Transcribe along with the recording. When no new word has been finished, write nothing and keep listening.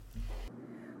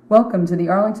Welcome to the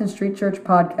Arlington Street Church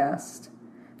podcast.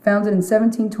 Founded in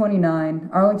 1729,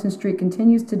 Arlington Street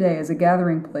continues today as a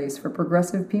gathering place for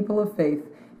progressive people of faith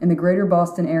in the greater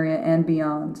Boston area and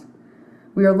beyond.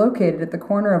 We are located at the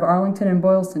corner of Arlington and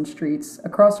Boylston Streets,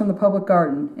 across from the Public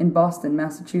Garden in Boston,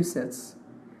 Massachusetts.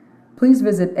 Please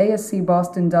visit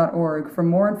ascboston.org for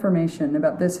more information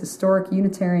about this historic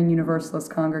Unitarian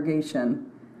Universalist congregation.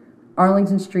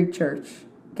 Arlington Street Church,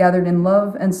 gathered in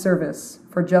love and service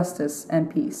for justice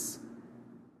and peace.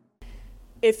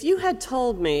 If you had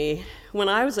told me when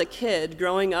I was a kid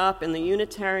growing up in the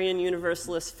Unitarian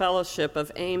Universalist Fellowship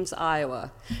of Ames,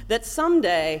 Iowa, that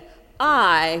someday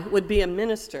I would be a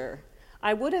minister,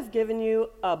 I would have given you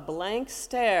a blank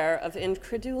stare of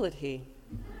incredulity.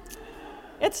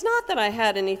 It's not that I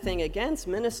had anything against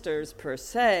ministers per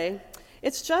se,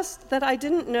 it's just that I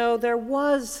didn't know there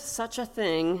was such a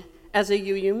thing as a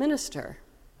UU minister.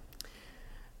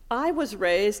 I was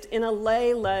raised in a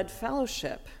lay-led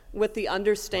fellowship with the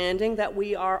understanding that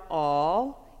we are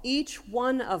all, each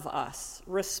one of us,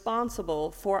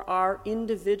 responsible for our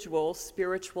individual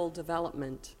spiritual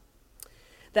development.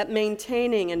 That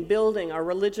maintaining and building our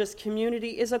religious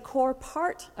community is a core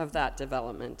part of that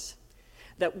development.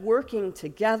 That working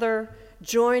together,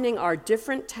 joining our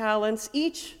different talents,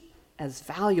 each as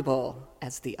valuable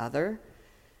as the other,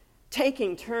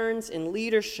 taking turns in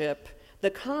leadership, the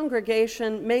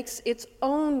congregation makes its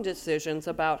own decisions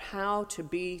about how to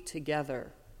be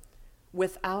together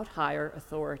without higher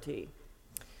authority.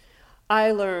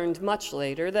 I learned much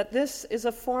later that this is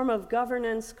a form of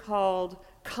governance called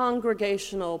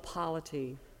congregational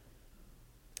polity.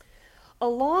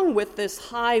 Along with this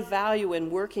high value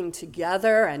in working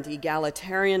together and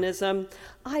egalitarianism,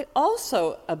 I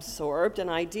also absorbed an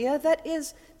idea that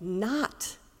is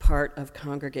not part of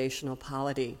congregational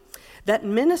polity, that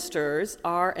ministers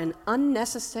are an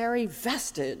unnecessary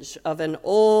vestige of an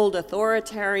old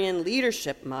authoritarian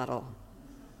leadership model.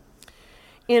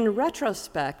 In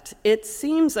retrospect, it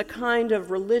seems a kind of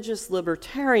religious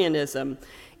libertarianism.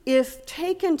 If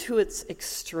taken to its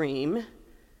extreme,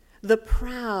 the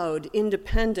proud,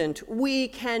 independent, we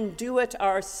can do it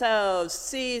ourselves,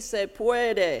 si se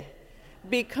puede,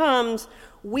 becomes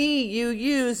we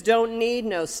UUs don't need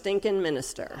no stinking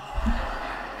minister.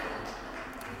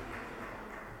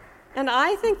 And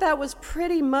I think that was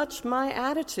pretty much my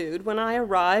attitude when I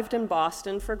arrived in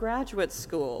Boston for graduate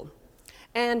school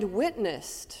and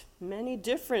witnessed many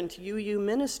different UU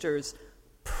ministers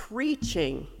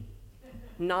preaching,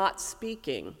 not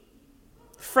speaking,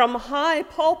 from high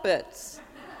pulpits,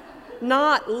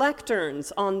 not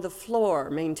lecterns on the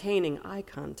floor, maintaining eye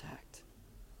contact.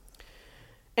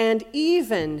 And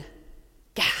even,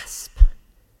 gasp,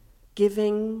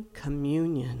 giving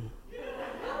communion.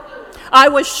 I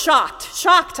was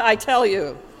shocked, I tell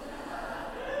you.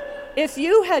 If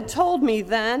you had told me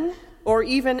then, or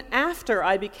even after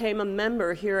I became a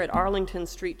member here at Arlington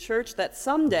Street Church, that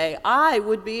someday I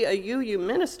would be a UU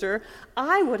minister,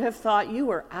 I would have thought you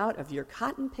were out of your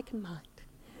cotton-picking mind.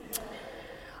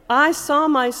 I saw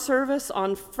my service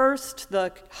on first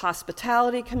the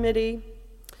hospitality committee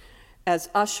as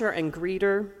usher and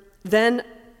greeter, then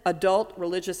adult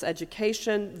religious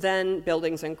education, then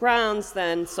buildings and grounds,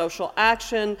 then social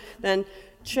action, then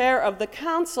chair of the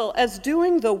council, as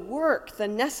doing the work, the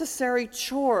necessary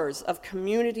chores of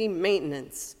community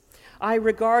maintenance. I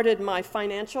regarded my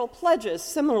financial pledges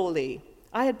similarly.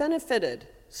 I had benefited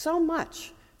so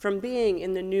much from being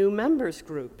in the new members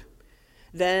group,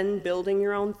 then building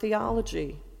your own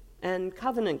theology and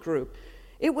covenant group.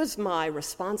 It was my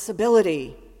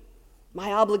responsibility,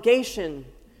 my obligation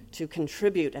to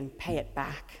contribute and pay it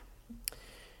back.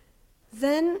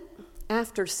 Then,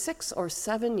 after 6 or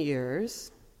 7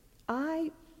 years,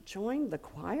 I joined the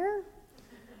choir.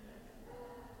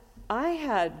 I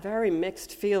had very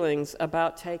mixed feelings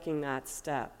about taking that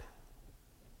step.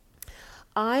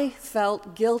 I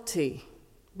felt guilty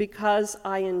because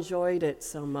I enjoyed it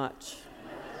so much.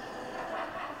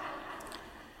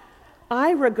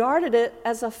 I regarded it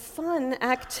as a fun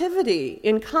activity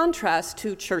in contrast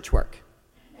to church work.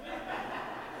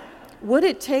 Would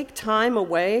it take time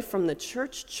away from the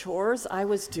church chores I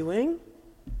was doing?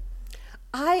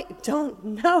 I don't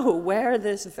know where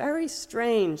this very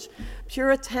strange,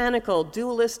 puritanical,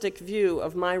 dualistic view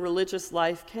of my religious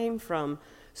life came from.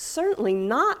 Certainly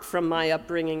not from my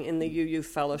upbringing in the UU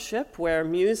Fellowship, where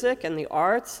music and the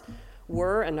arts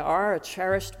were and are a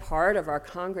cherished part of our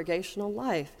congregational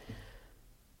life.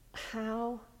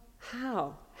 How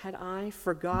had I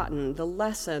forgotten the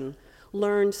lesson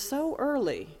learned so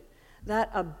early that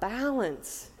a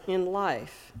balance in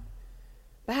life,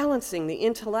 balancing the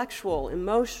intellectual,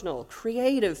 emotional,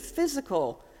 creative,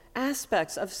 physical,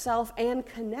 aspects of self and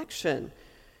connection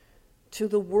to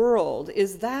the world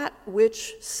is that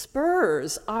which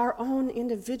spurs our own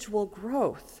individual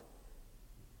growth.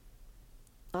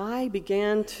 I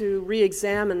began to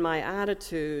re-examine my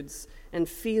attitudes and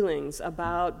feelings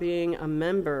about being a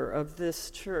member of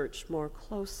this church more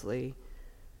closely,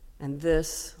 and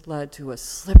this led to a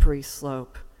slippery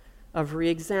slope of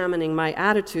re-examining my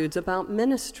attitudes about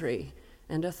ministry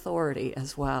and authority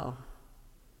as well.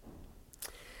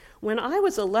 When I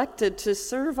was elected to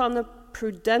serve on the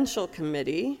Prudential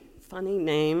Committee, funny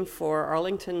name for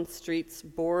Arlington Street's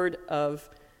Board of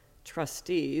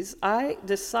Trustees, I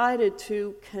decided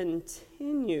to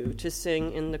continue to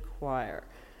sing in the choir.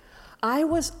 I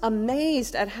was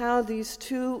amazed at how these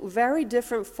two very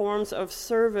different forms of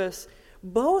service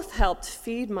both helped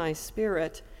feed my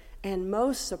spirit, and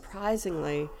most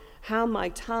surprisingly, how my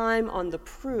time on the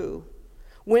Pru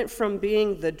went from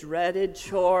being the dreaded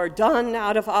chore done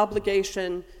out of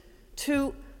obligation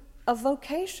to a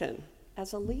vocation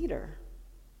as a leader.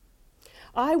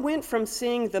 I went from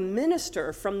seeing the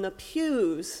minister from the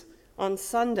pews on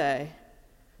Sunday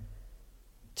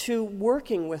to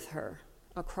working with her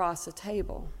across a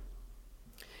table.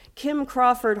 Kim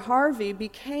Crawford Harvey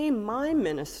became my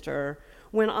minister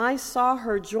when I saw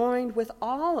her joined with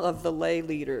all of the lay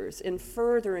leaders in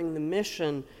furthering the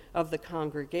mission of the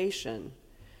congregation,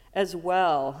 as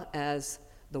well as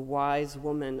the wise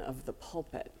woman of the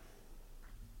pulpit.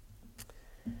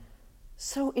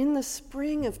 So in the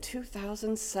spring of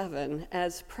 2007,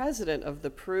 as president of the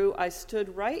Pru, I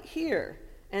stood right here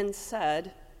and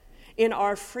said, in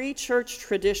our free church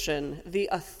tradition, the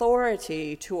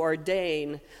authority to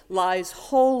ordain lies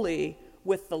wholly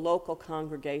with the local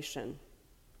congregation.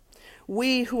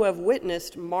 We who have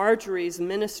witnessed Marjorie's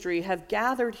ministry have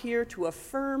gathered here to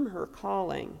affirm her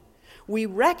calling. We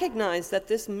recognize that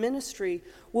this ministry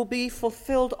will be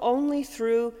fulfilled only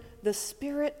through the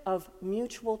spirit of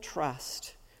mutual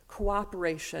trust,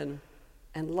 cooperation,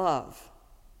 and love.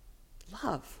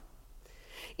 Love.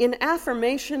 In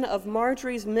affirmation of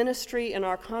Marjorie's ministry in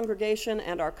our congregation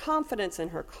and our confidence in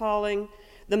her calling,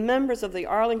 the members of the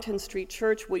Arlington Street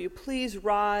Church, will you please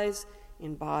rise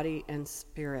in body and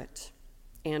spirit,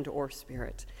 and/or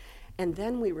spirit? And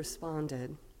then we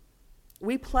responded,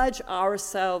 we pledge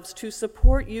ourselves to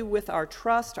support you with our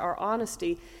trust, our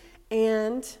honesty,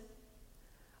 and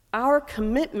our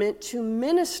commitment to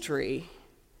ministry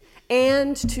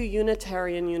and to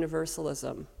Unitarian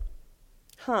Universalism.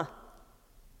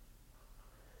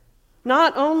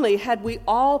 Not only had we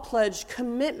all pledged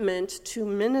commitment to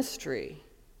ministry,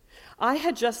 I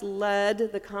had just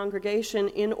led the congregation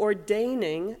in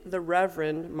ordaining the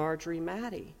Reverend Marjorie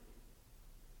Maddie.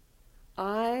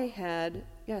 I had,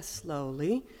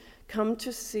 slowly, come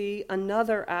to see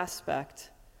another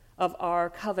aspect of our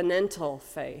covenantal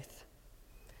faith.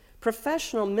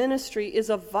 Professional ministry is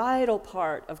a vital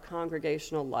part of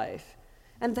congregational life,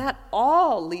 and that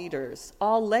all leaders,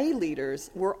 all lay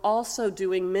leaders, were also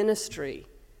doing ministry,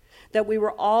 that we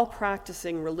were all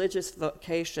practicing religious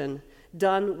vocation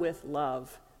done with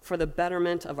love for the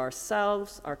betterment of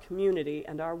ourselves, our community,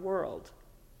 and our world.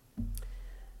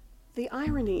 The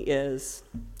irony is,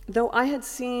 though I had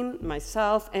seen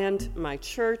myself and my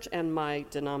church and my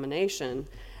denomination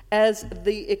as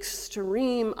the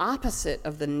extreme opposite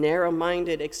of the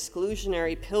narrow-minded,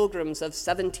 exclusionary pilgrims of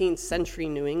 17th century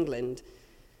New England,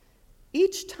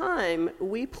 each time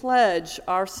we pledge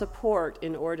our support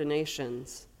in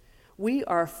ordinations, we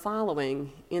are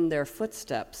following in their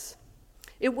footsteps.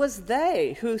 It was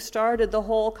they who started the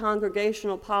whole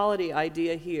congregational polity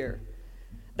idea here,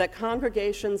 that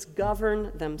congregations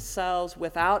govern themselves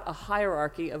without a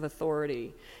hierarchy of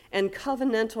authority, and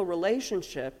covenantal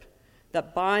relationship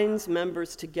that binds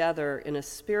members together in a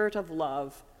spirit of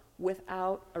love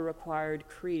without a required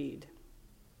creed.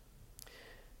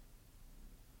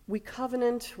 We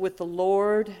covenant with the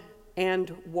Lord and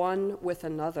one with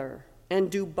another,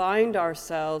 and do bind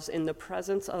ourselves in the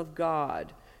presence of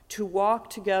God to walk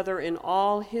together in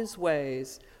all his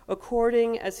ways,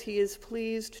 according as he is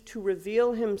pleased to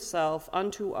reveal himself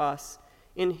unto us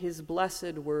in his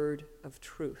blessed word of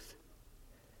truth.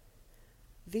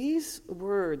 These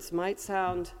words might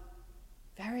sound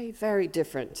very, very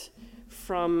different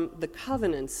from the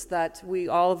covenants that we,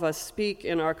 all of us, speak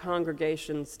in our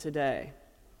congregations today.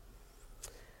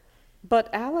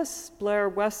 But Alice Blair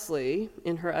Wesley,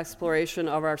 in her exploration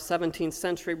of our 17th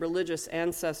century religious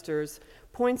ancestors,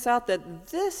 points out that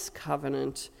this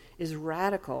covenant is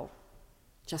radical,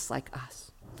 just like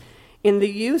us, in the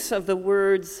use of the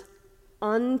words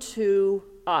unto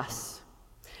us.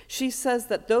 She says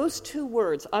that those two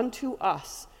words, unto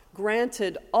us,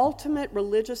 granted ultimate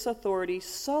religious authority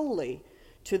solely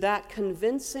to that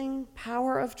convincing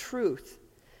power of truth,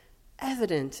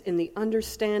 evident in the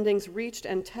understandings reached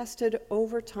and tested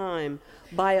over time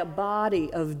by a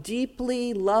body of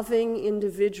deeply loving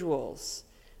individuals,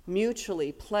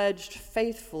 mutually pledged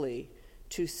faithfully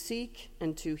to seek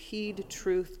and to heed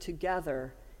truth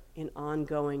together in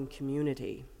ongoing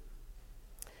community.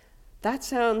 That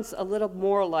sounds a little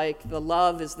more like the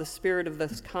love is the spirit of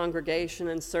this congregation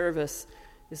and service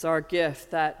is our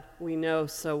gift that we know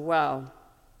so well.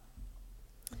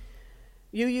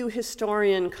 UU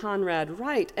historian Conrad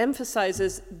Wright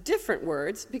emphasizes different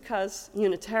words because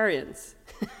Unitarians.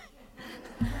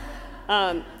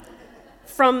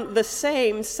 From the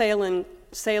same Salem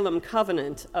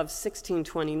Covenant of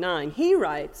 1629, he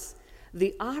writes,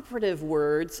 the operative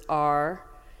words are,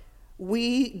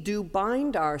 "We do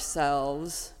bind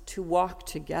ourselves to walk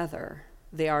together.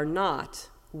 They are not,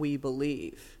 we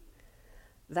believe."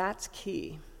 That's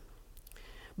key.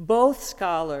 Both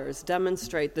scholars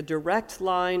demonstrate the direct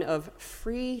line of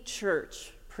free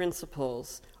church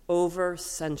principles over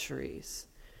centuries.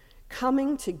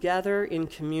 Coming together in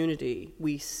community,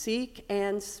 we seek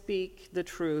and speak the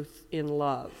truth in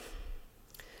love.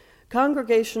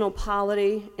 Congregational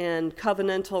polity and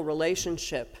covenantal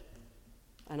relationship,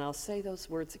 and I'll say those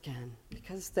words again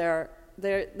because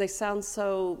they sound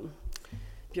so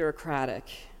bureaucratic,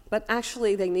 but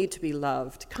actually they need to be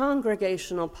loved.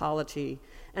 Congregational polity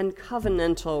and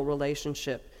covenantal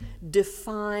relationship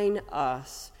define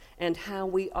us and how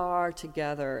we are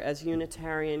together as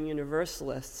Unitarian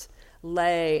Universalists,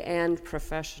 lay and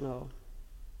professional.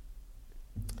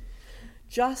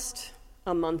 Just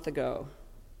a month ago,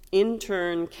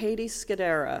 intern Katie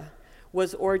Scudera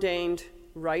was ordained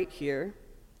right here,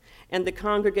 and the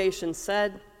congregation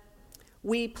said,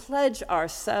 "We pledge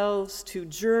ourselves to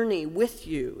journey with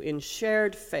you in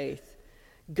shared faith,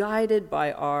 guided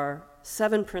by our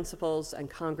 7 principles and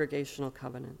congregational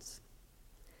covenants."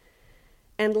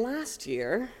 And last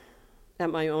year,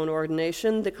 at my own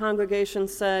ordination, the congregation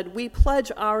said, "We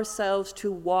pledge ourselves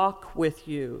to walk with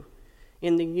you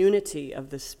in the unity of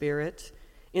the Spirit,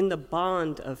 in the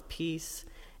bond of peace,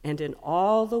 and in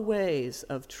all the ways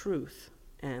of truth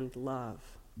and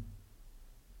love."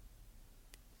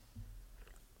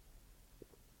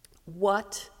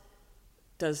 What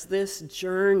does this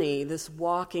journey, this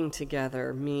walking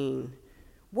together mean?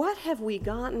 What have we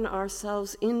gotten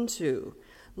ourselves into,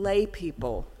 lay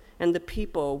people and the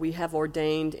people we have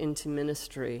ordained into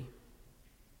ministry?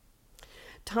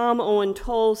 Tom Owen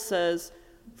Toll says,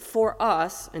 for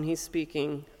us, and he's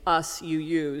speaking us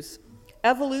UUs,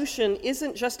 evolution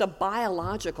isn't just a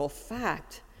biological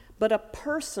fact, but a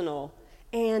personal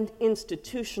and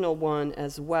institutional one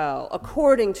as well.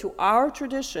 According to our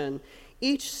tradition,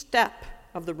 each step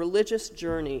of the religious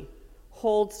journey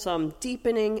holds some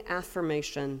deepening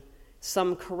affirmation,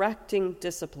 some correcting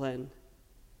discipline,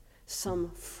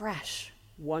 some fresh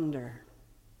wonder.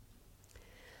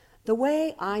 The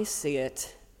way I see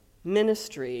it,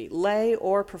 ministry, lay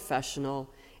or professional,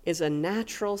 is a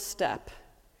natural step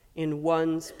in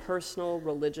one's personal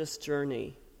religious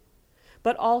journey,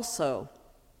 but also,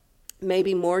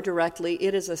 maybe more directly,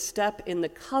 it is a step in the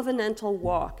covenantal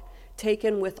walk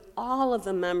taken with all of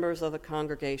the members of the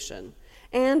congregation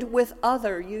and with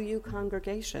other UU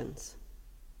congregations.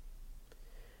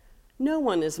 No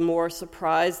one is more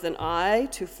surprised than I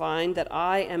to find that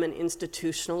I am an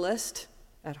institutionalist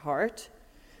at heart.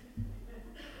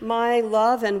 My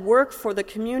love and work for the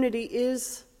community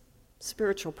is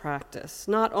spiritual practice,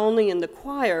 not only in the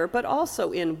choir, but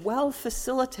also in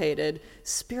well-facilitated,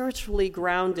 spiritually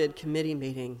grounded committee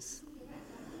meetings.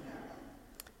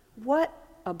 What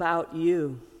about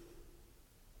you?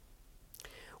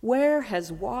 Where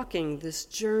has walking this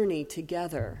journey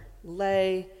together,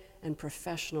 lay and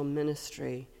professional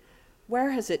ministry,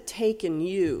 where has it taken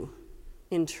you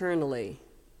internally,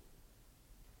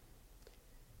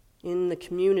 in the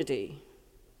community,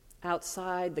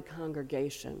 outside the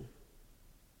congregation?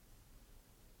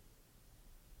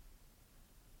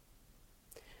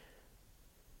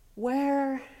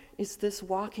 Where is this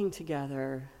walking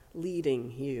together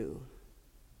leading you?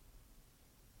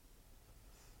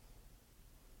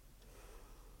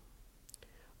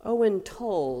 Owen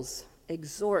Tolles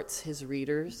exhorts his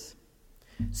readers,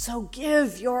 "So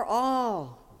give your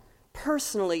all,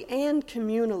 personally and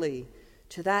communally,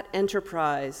 to that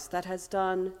enterprise that has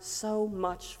done so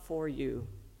much for you.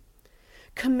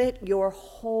 Commit your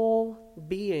whole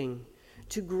being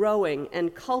to growing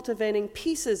and cultivating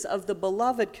pieces of the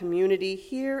beloved community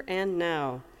here and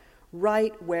now,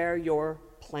 right where you're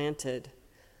planted.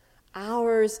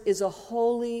 Ours is a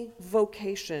holy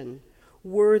vocation,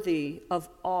 worthy of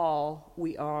all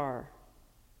we are.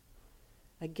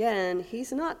 Again,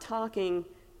 he's not talking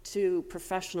to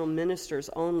professional ministers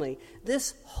only.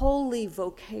 This holy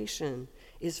vocation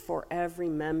is for every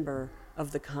member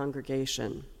of the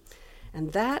congregation.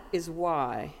 And that is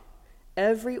why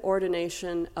every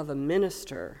ordination of a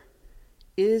minister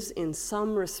is in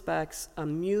some respects a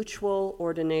mutual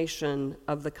ordination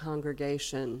of the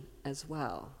congregation as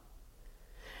well.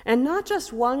 And not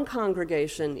just one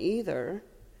congregation either.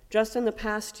 Just in the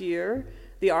past year,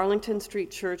 the Arlington Street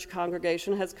Church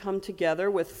congregation has come together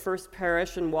with First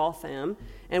Parish in Waltham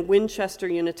and Winchester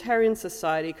Unitarian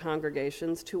Society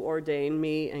congregations to ordain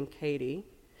me and Katie.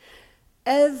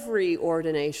 Every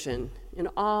ordination in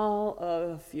all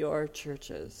of your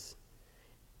churches,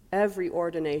 every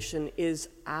ordination is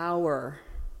our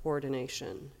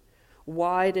ordination,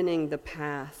 widening the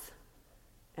path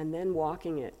and then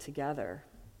walking it together.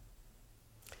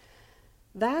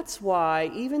 That's why,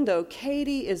 even though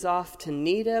Katie is off to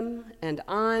Needham and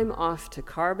I'm off to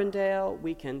Carbondale,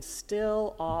 we can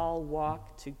still all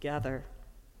walk together.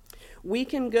 We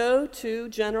can go to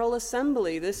General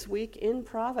Assembly this week in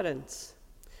Providence.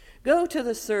 Go to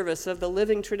the service of the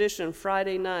Living Tradition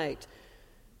Friday night.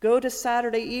 Go to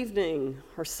Saturday evening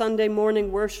or Sunday morning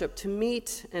worship to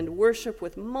meet and worship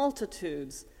with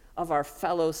multitudes of our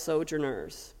fellow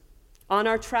sojourners. On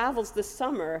our travels this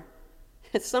summer,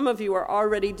 some of you are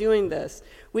already doing this,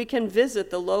 we can visit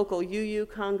the local UU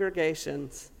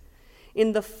congregations.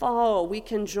 In the fall, we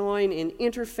can join in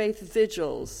interfaith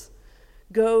vigils,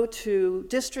 go to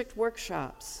district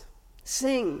workshops,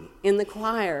 sing in the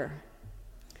choir,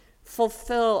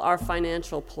 fulfill our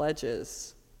financial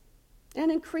pledges, and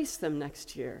increase them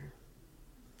next year.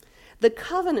 The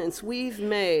covenants we've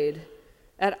made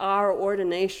at our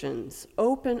ordinations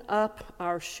open up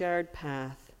our shared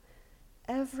path.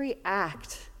 Every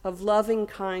act of loving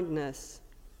kindness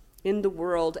in the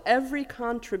world, every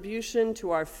contribution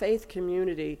to our faith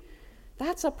community,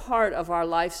 that's a part of our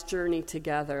life's journey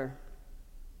together.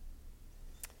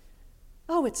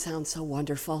 Oh, it sounds so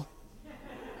wonderful,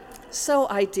 so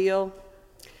ideal.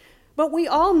 But we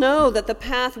all know that the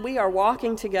path we are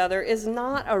walking together is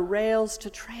not a rails to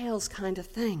trails kind of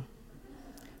thing,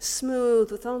 smooth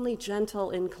with only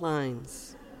gentle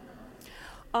inclines.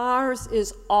 Ours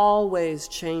is always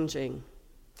changing,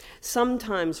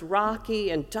 sometimes rocky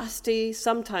and dusty,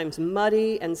 sometimes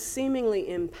muddy and seemingly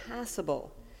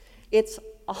impassable. It's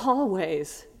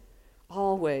always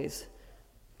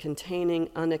containing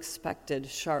unexpected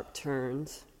sharp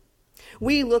turns.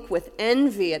 We look with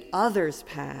envy at others'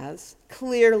 paths,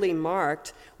 clearly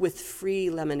marked with free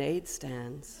lemonade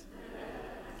stands.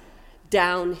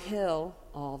 Downhill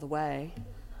all the way.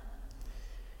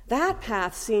 That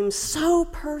path seems so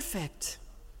perfect.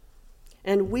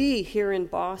 And we here in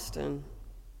Boston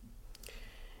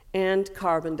and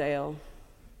Carbondale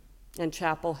and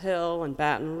Chapel Hill and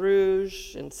Baton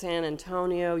Rouge and San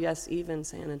Antonio, yes, even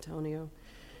San Antonio,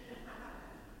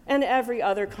 and every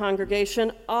other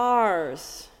congregation,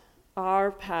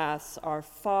 our paths are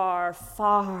far,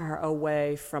 far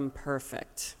away from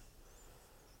perfect.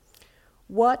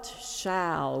 What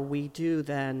shall we do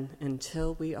then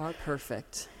until we are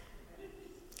perfect?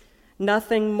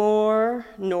 Nothing more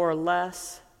nor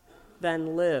less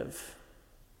than live.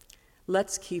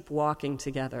 Let's keep walking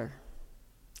together.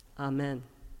 Amen,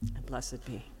 and blessed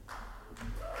be.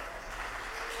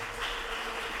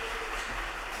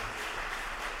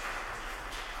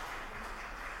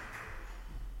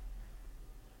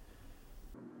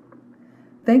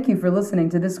 Thank you for listening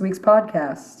to this week's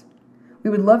podcast. We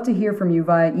would love to hear from you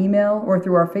via email or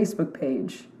through our Facebook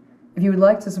page. If you would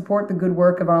like to support the good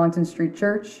work of Arlington Street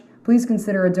Church, please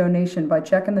consider a donation by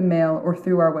check in the mail or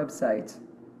through our website.